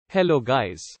Hello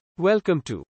guys. Welcome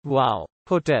to Wow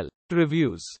Hotel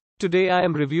Reviews. Today I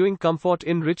am reviewing Comfort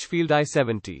Inn Richfield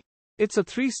I-70. It's a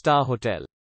 3-star hotel.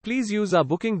 Please use our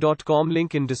booking.com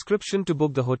link in description to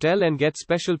book the hotel and get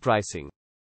special pricing.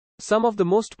 Some of the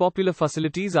most popular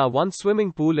facilities are one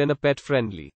swimming pool and a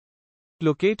pet-friendly.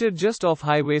 Located just off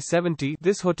Highway 70,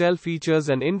 this hotel features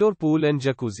an indoor pool and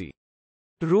jacuzzi.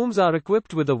 Rooms are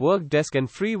equipped with a work desk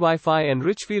and free Wi-Fi, and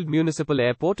Richfield Municipal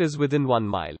Airport is within 1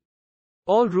 mile.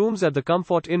 All rooms at the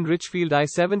Comfort Inn Richfield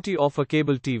I-70 offer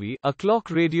cable TV, a clock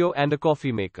radio and a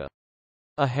coffee maker.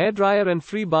 A hairdryer and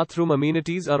free bathroom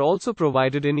amenities are also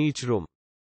provided in each room.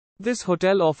 This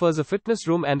hotel offers a fitness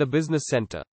room and a business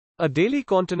center. A daily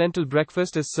continental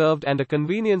breakfast is served, and a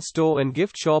convenience store and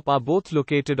gift shop are both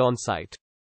located on site.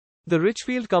 The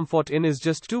Richfield Comfort Inn is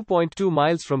just 2.2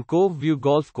 miles from Cove View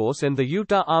Golf Course, and the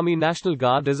Utah Army National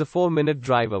Guard is a 4-minute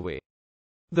drive away.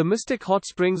 The Mystic Hot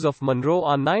Springs of Monroe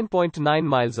are 9.9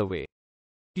 miles away.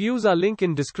 Use our link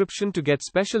in description to get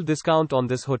special discount on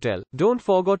this hotel. Don't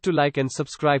forget to like and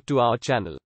subscribe to our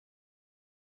channel.